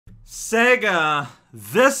Sega,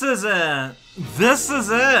 this is it. This is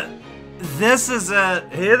it. This is it.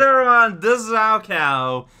 Hey there, everyone. This is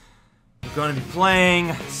Cow. We're going to be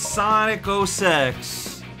playing Sonic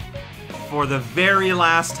 06 for the very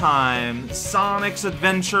last time. Sonic's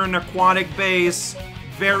Adventure in Aquatic Base,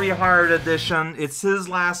 very hard edition. It's his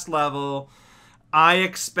last level. I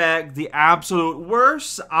expect the absolute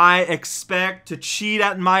worst. I expect to cheat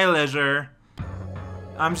at my leisure.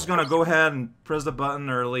 I'm just gonna go ahead and press the button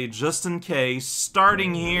early, just in case.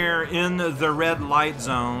 Starting here in the red light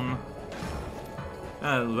zone.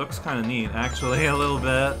 It looks kind of neat, actually, a little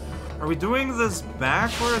bit. Are we doing this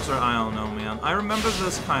backwards, or I don't know, man. I remember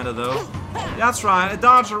this kind of, though. That's right, I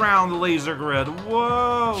dodged around the laser grid.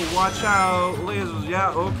 Whoa, watch out, lasers.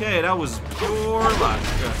 Yeah, okay, that was pure luck.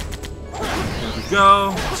 There we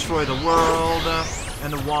go, destroy the world,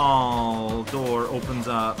 and the wall door opens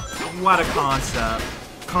up. What a concept.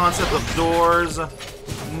 Concept of doors,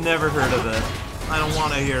 never heard of it. I don't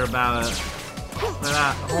want to hear about it.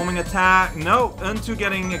 That homing attack, nope, into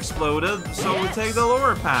getting exploded, so we take the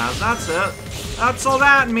lower path, that's it. That's all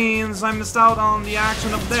that means. I missed out on the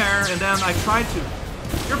action up there, and then I tried to...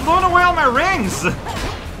 You're blowing away all my rings!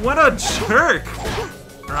 What a jerk!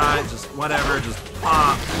 Right, just whatever, just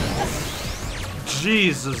pop.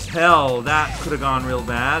 Jesus, hell, that could have gone real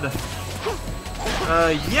bad.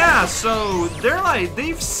 Yeah, so they're like,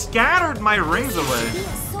 they've scattered my rings away.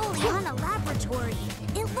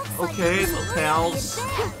 Okay, the tails.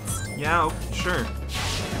 Yeah, okay, sure.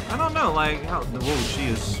 I don't know, like, how, whoa, she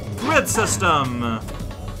is. Grid system!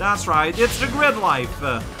 That's right, it's the grid life.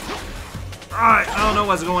 Alright, I don't know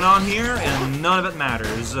what's going on here, and none of it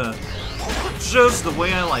matters. Just the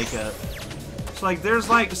way I like it. It's like, there's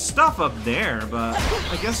like stuff up there, but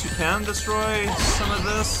I guess you can destroy some of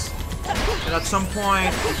this. And at some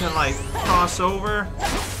point, you can like cross over,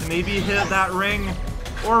 and maybe hit that ring,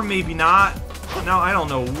 or maybe not. Now, I don't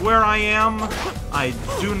know where I am. I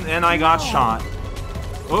do, and I got shot.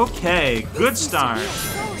 Okay, good start.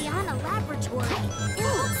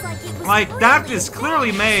 Like, that is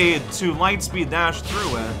clearly made to lightspeed dash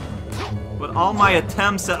through it. But all my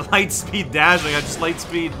attempts at lightspeed dashing, I just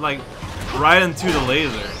lightspeed, like, right into the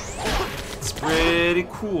laser. It's pretty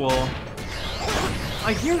cool.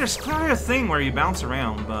 Like, here, there's clearly a thing where you bounce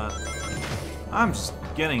around, but I'm just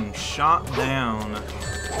getting shot down.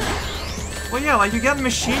 Well, yeah, like, you get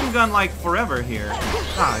machine gun, like, forever here.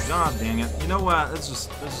 Ah, god dang it. You know what? Let's just...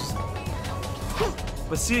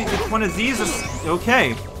 But see, if one of these is...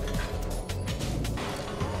 Okay.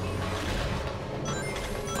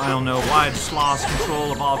 I don't know why I just lost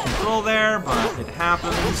control of all control there, but it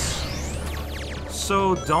happens.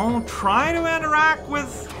 So, don't try to interact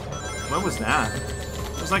with... What was that?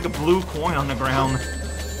 There's like a blue coin on the ground.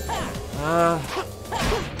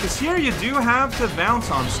 Because here you do have to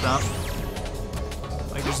bounce on stuff.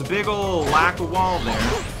 Like, there's a big old lacquer wall there.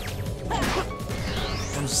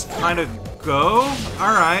 And just kind of go.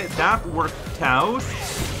 Alright, that worked out.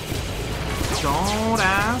 Don't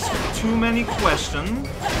ask too many questions.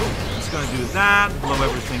 Just gonna do that, blow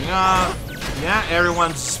everything up. Yeah,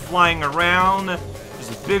 everyone's flying around.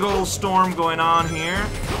 There's a big old storm going on here.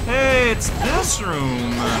 Hey, it's this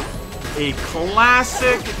room. A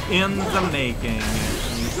classic in the making.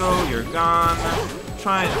 There you go, you're gone.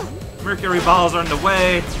 Try it. Mercury balls are in the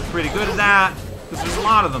way. Pretty good at that, because there's a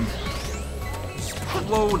lot of them. Just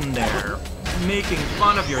floating there, making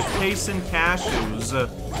fun of your taste in cashews.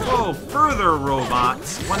 Whoa, further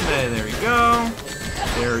robots. One day, there you go.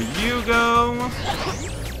 There you go.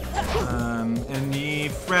 Any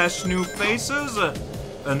fresh new faces?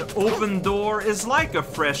 An open door is like a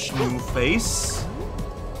fresh new face.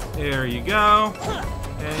 There you go.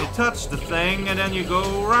 And you touch the thing, and then you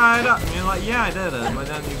go right up. And you're like, yeah, I did it. But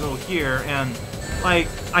then you go here, and, like,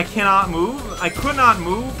 I cannot move. I could not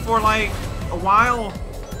move for, like, a while.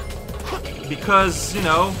 Because, you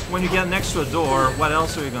know, when you get next to a door, what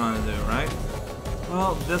else are you gonna do, right?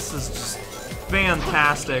 Well, this is just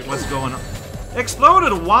fantastic what's going on.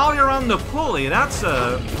 Exploded while you're on the pulley. That's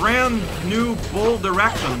a brand new bold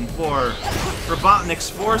direction for Robotnik's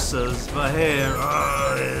forces. But hey,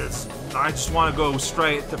 I just want to go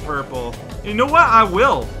straight to purple. You know what? I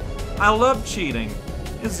will. I love cheating.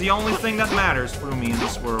 It's the only thing that matters for me in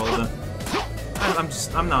this world.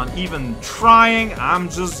 I'm not even trying. I'm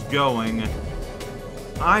just going.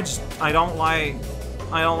 I don't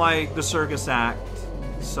like the circus act.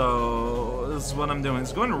 So this is what I'm doing.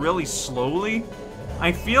 It's going really slowly.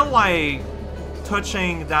 I feel like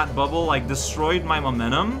touching that bubble like destroyed my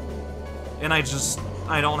momentum, and I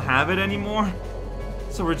don't have it anymore.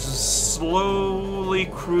 So we're just slowly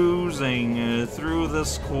cruising through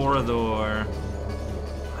this corridor.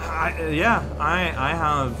 I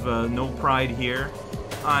have no pride here.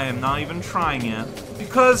 I am not even trying it.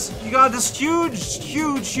 Because you got this huge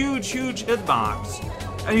hitbox.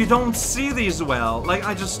 And you don't see these well. Like,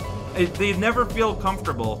 they never feel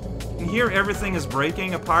comfortable. And here everything is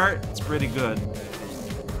breaking apart. It's pretty good.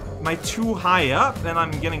 Am I too high up and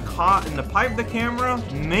I'm getting caught in the pipe, the camera?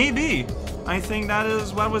 Maybe. I think that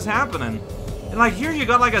is what was happening. And like here you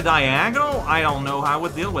got like a diagonal. I don't know how I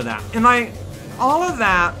would deal with that. And like all of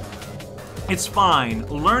that, it's fine.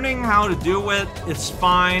 Learning how to do it, it's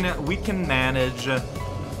fine. We can manage.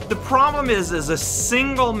 The problem is a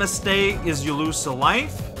single mistake is you lose a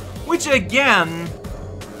life, which again,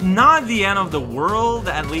 not the end of the world,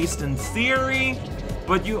 at least in theory,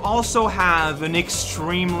 but you also have an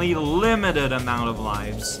extremely limited amount of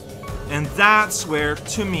lives. And that's where,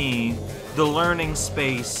 to me, the learning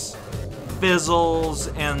space fizzles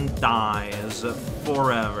and dies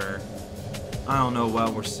forever. I don't know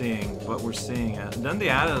what we're seeing, but we're seeing it. And then they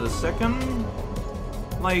added a second,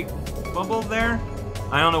 like, bubble there.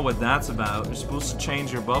 I don't know what that's about. You're supposed to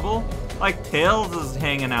change your bubble? Like, Tails is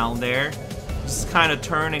hanging out there, just kind of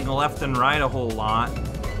turning left and right a whole lot.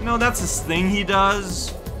 You know, that's his thing he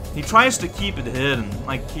does. He tries to keep it hidden,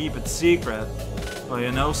 like keep it secret. But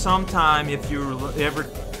you know, sometime if you ever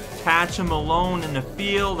catch him alone in the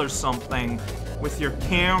field or something with your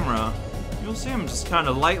camera, you'll see him just kind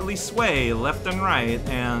of lightly sway left and right.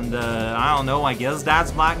 And I don't know, I guess that's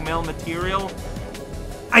blackmail material.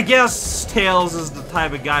 I guess Tails is the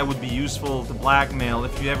type of guy who would be useful to blackmail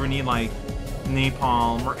if you ever need like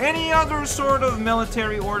napalm or any other sort of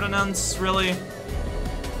military ordnance, really.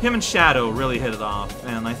 Him and Shadow really hit it off,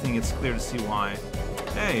 and I think it's clear to see why.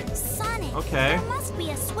 Hey. Sonic, okay. There must be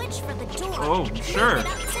a switch for the door. Oh, sure.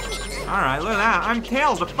 Alright, look at that. I'm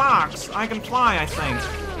Tails the Fox. I can fly, I think.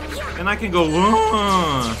 And I can go,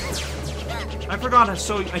 I forgot,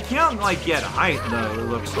 so I can't, like, get height, though, it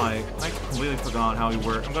looks like. I completely forgot how he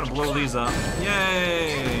worked. I'm gonna blow these up.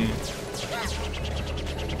 Yay!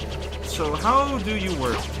 So, how do you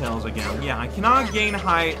work, Tails, again? Yeah, I cannot gain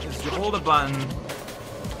height. Is you hold a button,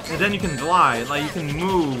 and then you can glide, like, you can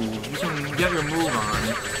move. You can get your move on.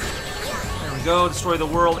 There we go, destroy the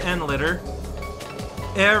world and litter.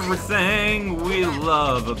 Everything we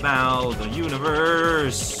love about the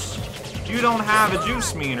universe. You don't have a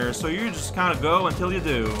juice meter, so you just kind of go until you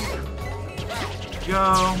do.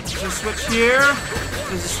 Go. There's a switch here.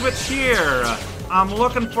 There's a switch here. I'm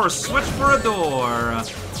looking for a switch for a door.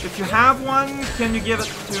 If you have one, can you give it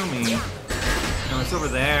to me? No, it's over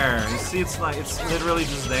there. You see, it's literally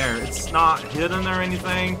just there. It's not hidden or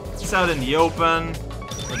anything. It's out in the open.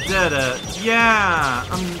 I did it. Yeah,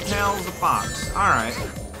 I'm Tails the Fox. Alright.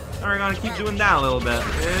 Now we're gonna keep doing that a little bit.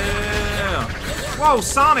 Yeah. Whoa,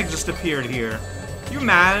 Sonic just appeared here. You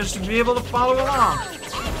managed to be able to follow along.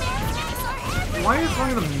 Why are you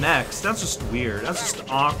throwing the mechs? That's just weird. That's just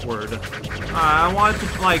awkward. I wanted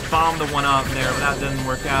to, like, bomb the one up there, but that didn't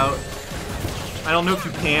work out. I don't know if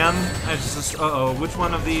you can. I just uh-oh, which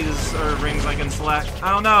one of these are rings I can select?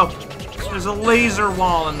 I don't know. There's a laser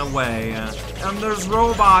wall in the way. And there's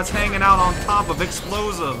robots hanging out on top of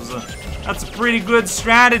explosives. That's a pretty good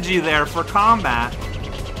strategy there for combat.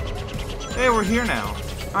 Hey, we're here now.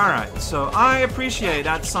 Alright, so I appreciate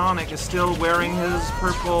that Sonic is still wearing his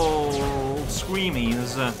purple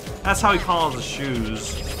screamies. That's how he calls his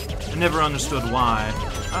shoes. I never understood why.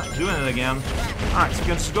 Doing it again. Alright, so you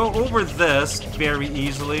can just go over this very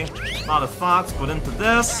easily. A lot of thoughts put into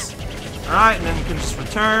this. Alright, and then you can just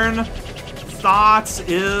return. Thoughts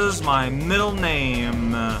is my middle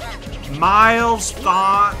name. Miles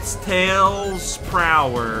Thoughts Tails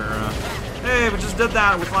Prower. Hey, we just did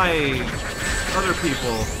that with like other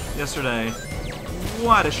people yesterday.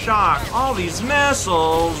 What a shock. All these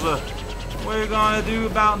missiles. What are you gonna do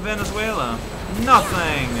about Venezuela?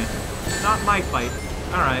 Nothing. Not my fight.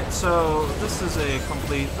 Alright, so this is a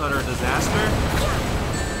complete, utter disaster.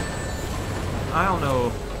 I don't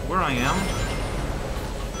know where I am.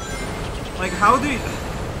 Like, how do you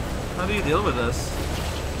deal with this?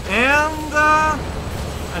 And, I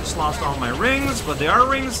just lost all my rings, but there are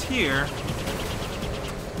rings here.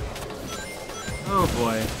 Oh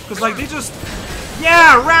boy. Because, like, they just...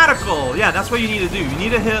 Yeah, radical! Yeah, that's what you need to do. You need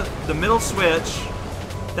to hit the middle switch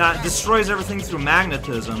that destroys everything through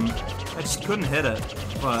magnetism. I just couldn't hit it,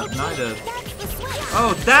 but now I did.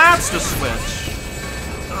 Oh, that's the switch!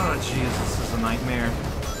 Oh, jeez, this is a nightmare.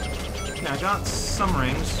 Okay, I got some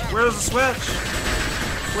rings. Where's the switch?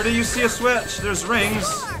 Where do you see a switch? There's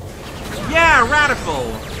rings. Yeah, radical!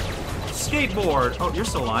 Skateboard. Oh, you're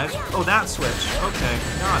still alive. Oh, that switch. Okay,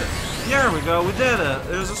 got it. There we go, we did it.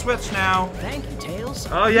 There's a switch now. Thank you, Tails.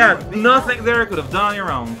 Oh yeah, nothing there could have done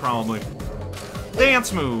your own, probably.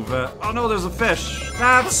 Dance move. Oh no, there's a fish.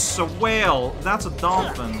 That's a whale. That's a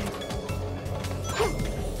dolphin.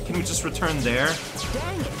 Can we just return there?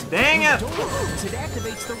 Dang it! It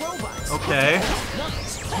activates the robots. Okay.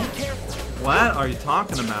 Knuckles, be careful. What are you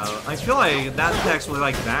talking about? I feel like that text was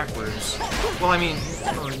like backwards. Well, I mean,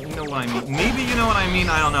 you know what I mean. Maybe you know what I mean,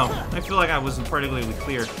 I don't know. I feel like I wasn't particularly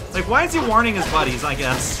clear. Like, why is he warning his buddies, I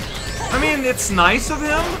guess? I mean, it's nice of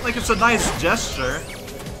him. Like, it's a nice gesture.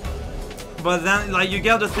 But then, like, you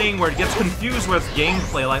get the thing where it gets confused with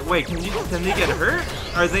gameplay. Like, wait, can they get hurt?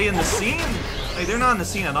 Are they in the scene? Like, they're not in the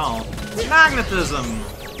scene at all. Magnetism!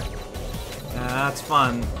 Yeah, that's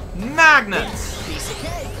fun. Magnets!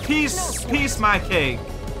 Piece my cake.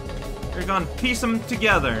 You're gonna piece them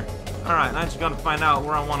together. Alright, I just gotta find out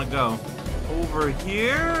where I want to go. Over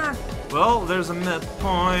here? Well, there's a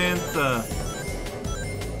midpoint.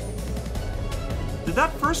 Did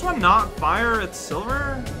that first one not fire at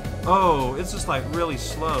silver? Oh, it's just like really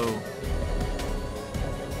slow.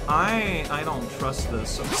 I don't trust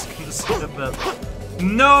this. I'm just gonna skip it.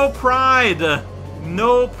 No pride!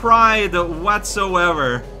 No pride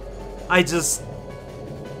whatsoever. I just...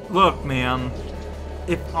 Look, man.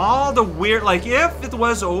 If all the weird... Like, if it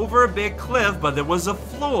was over a big cliff, but there was a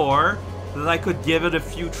floor, that I could give it a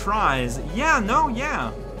few tries. Yeah,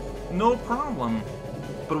 no problem.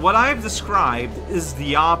 But what I've described is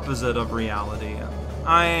the opposite of reality.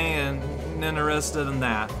 I ain't interested in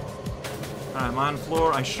that. Alright, I'm on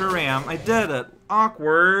floor. I sure am. I did it.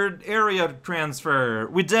 Awkward area transfer.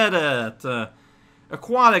 We did it.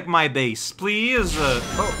 Aquatic my base, please.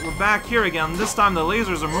 Oh, we're back here again. This time the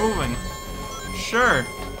lasers are moving. Sure.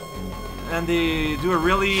 And they do a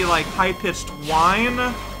really, like, high-pitched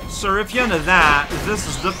whine. Sir, if you're into that, this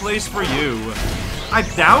is the place for you. I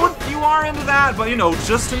doubt you are into that, but, you know,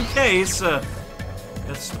 just in case,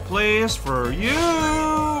 it's the place for you.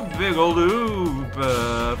 Big ol' loop.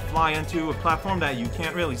 Fly into a platform that you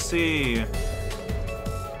can't really see.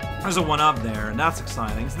 There's a one-up there, and that's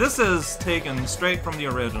exciting. This is taken straight from the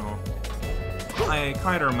original. I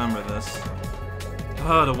kind of remember this.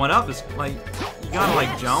 Oh, the one-up is, like, you gotta,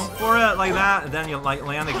 like, jump for it like that, and then you, like,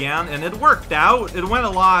 land again, and it worked out. It went a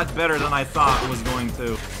lot better than I thought it was going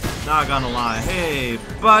to. Not gonna lie. Hey,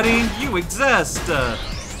 buddy, you exist!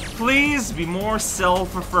 Please be more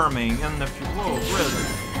self-affirming in the future. Whoa, where is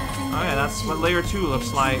it? Okay, that's what layer 2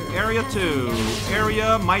 looks like. Area 2.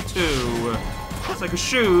 Area my 2. It's like a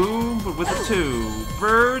shoe, but with a 2.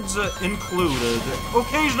 Birds included.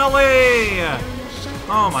 Occasionally!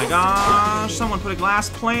 Oh my gosh, someone put a glass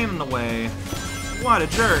plane in the way. What a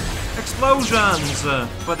jerk. Explosions!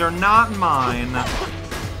 But they're not mine.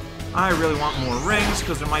 I really want more rings,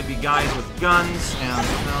 because there might be guys with guns, and,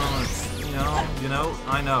 you know, it's, you know,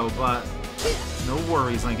 I know, but no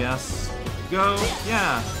worries, I guess. Go,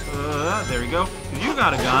 yeah, there you go. You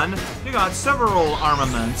got a gun. You got several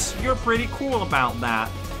armaments. You're pretty cool about that.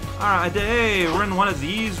 Alright, hey, we're in one of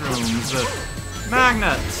these rooms.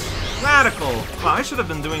 Magnets. Radical. Wow, I should have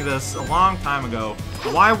been doing this a long time ago.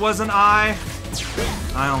 Why wasn't I?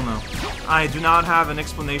 I don't know. I do not have an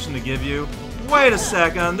explanation to give you. Wait a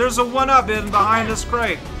second, there's a one-up in behind this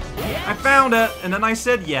crate. I found it, and then I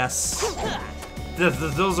said yes.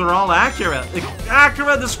 Those are all accurate.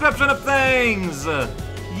 Accurate description of things!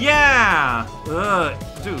 Yeah!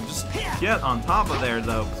 Dude, just get on top of there,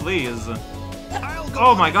 though, please.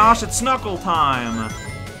 Oh my gosh, it's Knuckle time!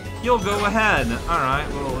 You'll go ahead. Alright,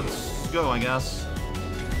 well, let's go, I guess.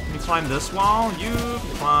 Can you climb this wall? You can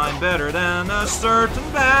climb better than a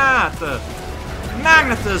certain bat!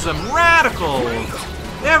 Magnetism! Radical!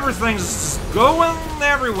 Everything's going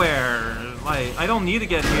everywhere! Like, I don't need to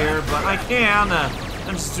get here, but I can.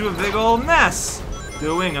 And just do a big old mess.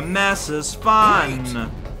 Doing a mess is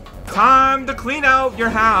fun. Time to clean out your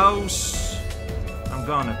house. I'm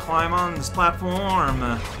gonna climb on this platform.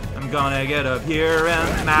 I'm gonna get up here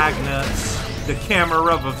and magnets. The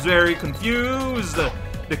camera was very confused.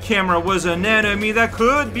 The camera was an enemy that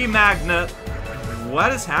could be magnet.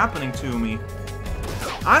 What is happening to me?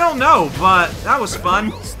 I don't know, but that was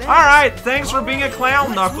fun. Alright, thanks for being a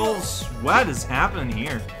clown, Knuckles. What is happening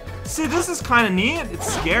here? See, this is kind of neat.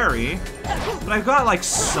 It's scary. But I've got, like,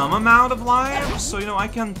 some amount of lives, so, you know, I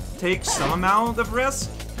can take some amount of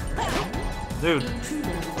risk. Dude.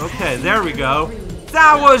 Okay, there we go.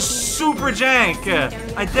 That was super jank.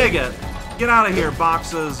 I dig it. Get out of here,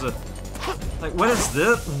 boxes. Like, what is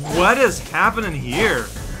this? What is happening here?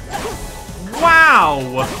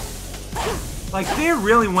 Wow! Like, they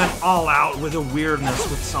really went all out with the weirdness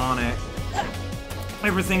with Sonic.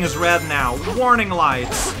 Everything is red now. Warning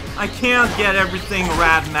lights. I can't get everything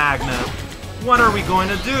rad magnet. What are we going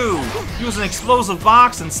to do? Use an explosive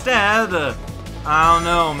box instead? I don't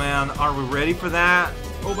know, man. Are we ready for that?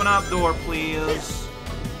 Open up door, please.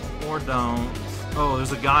 Or don't. Oh,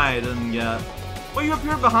 there's a guy I didn't get. Well, you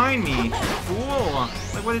appeared behind me. Fool.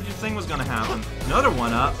 Like, what did you think was gonna happen? Another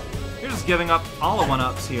one-up? You're just giving up all the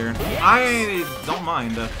one-ups here. I don't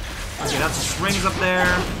mind. Okay, that's just rings up there.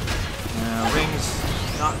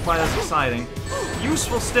 Rings, not quite as exciting.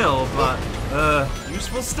 Useful still, but,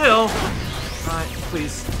 useful still. Alright,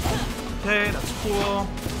 please. Okay, that's cool.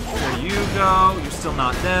 There you go. You're still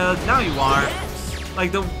not dead. Now you are.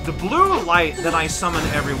 Like, the blue light that I summon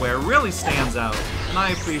everywhere really stands out, and I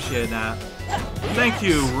appreciate that. Thank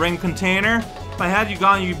you, ring container. If I had you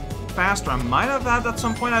gone you faster, I might have had at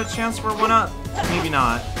some point had a chance for one up. Maybe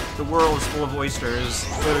not. The world is full of oysters,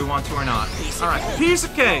 whether we want to or not. Alright, piece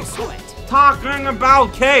of cake. Talking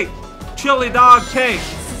about cake. Chili dog cake.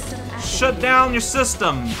 Shut down your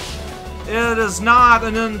system. It is not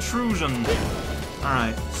an intrusion.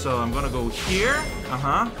 Alright, so I'm gonna go here.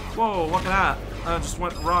 Whoa, look at that. I just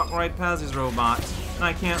went right past these robots, and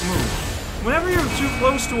I can't move. Whenever you're too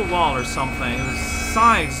close to a wall or something, the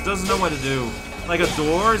sides doesn't know what to do. Like a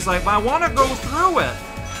door is like, I want to go through it.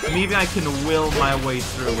 Maybe I can will my way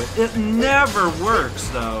through it. It never works,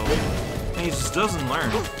 though. And he just doesn't learn.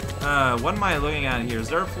 What am I looking at here? Is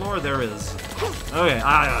there a floor? There is. Okay,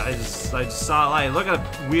 I just saw a light. Look at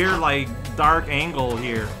a weird, like, dark angle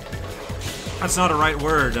here. That's not a right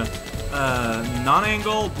word.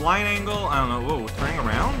 Non-angle, blind angle, I don't know. Whoa, turning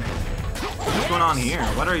around? What's going on here?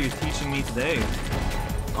 What are you teaching me today,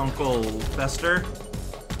 Uncle Fester?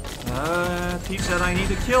 Teach that I need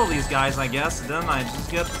to kill these guys, I guess. Then I just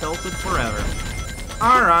get tilted forever.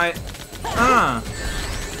 Alright.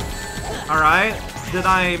 Alright. Did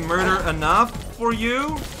I murder enough for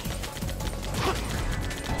you?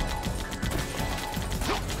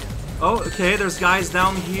 Oh, okay, there's guys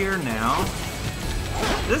down here now.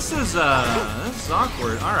 This is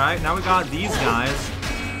awkward. Alright, now we got these guys.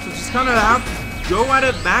 So just kind of have to go at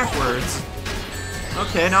it backwards.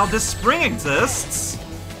 Okay, now this spring exists.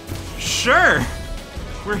 Sure.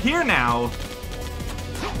 We're here now.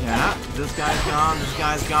 Yeah, this guy's gone, this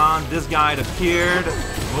guy's gone, this guy appeared.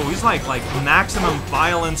 Oh, he's like maximum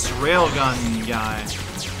violence railgun guy.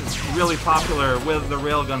 It's really popular with the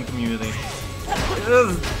railgun community.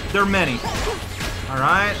 There are many.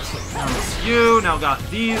 Alright, now it's you, now got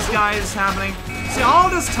these guys happening. See, all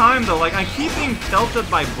this time though, like, I keep being pelted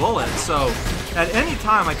by bullets, so at any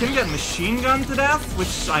time I can get machine gunned to death,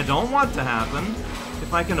 which I don't want to happen,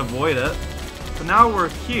 if I can avoid it. So now we're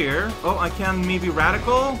here. Oh, I can maybe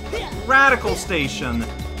radical? Radical station!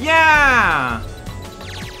 Yeah!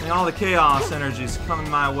 And all the chaos energies coming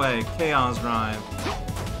my way. Chaos drive.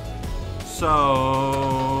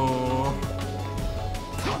 So...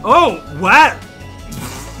 Oh, what?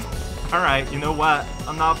 Alright, you know what?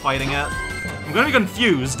 I'm not fighting it. I'm gonna be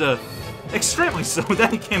confused. Extremely so.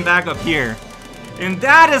 Then he came back up here. And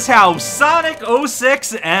that is how Sonic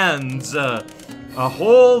 06 ends. A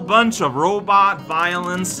whole bunch of robot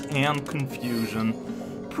violence and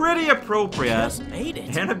confusion. Pretty appropriate. Just made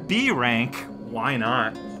it. And a B rank. Why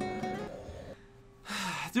not?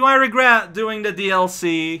 Do I regret doing the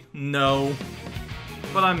DLC? No.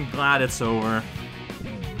 But I'm glad it's over.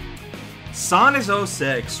 Sonic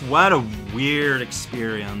 06, what a weird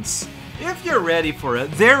experience. If you're ready for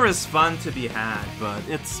it, there is fun to be had, but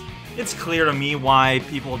it's clear to me why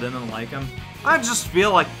people didn't like him. I just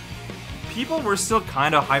feel like people were still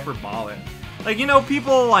kind of hyperbolic. Like, you know,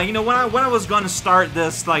 people, like, you know, when I was going to start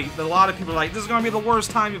this, like, a lot of people were like, this is going to be the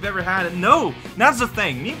worst time you've ever had it. No, that's the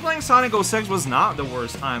thing. Me playing Sonic 06 was not the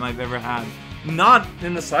worst time I've ever had. Not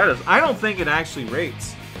in the slightest. I don't think it actually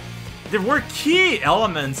rates. There were key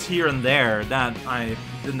elements here and there that I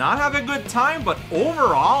did not have a good time, but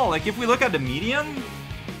overall, like, if we look at the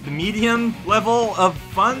median level of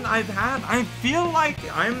fun I've had, I feel like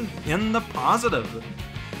I'm in the positive.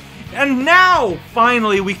 And now,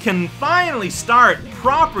 finally, we can finally start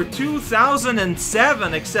proper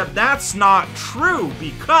 2007, except that's not true,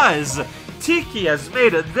 because Tiki has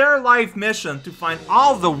made it their life mission to find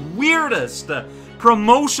all the weirdest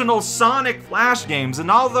promotional Sonic Flash games,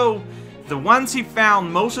 and although the ones he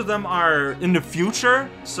found, most of them are in the future,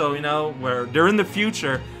 so, you know, where they're in the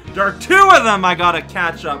future, there are 2 of them I gotta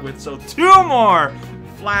catch up with, so 2 more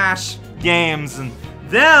Flash games, and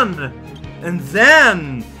then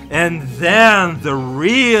the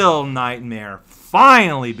real nightmare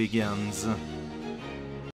finally begins.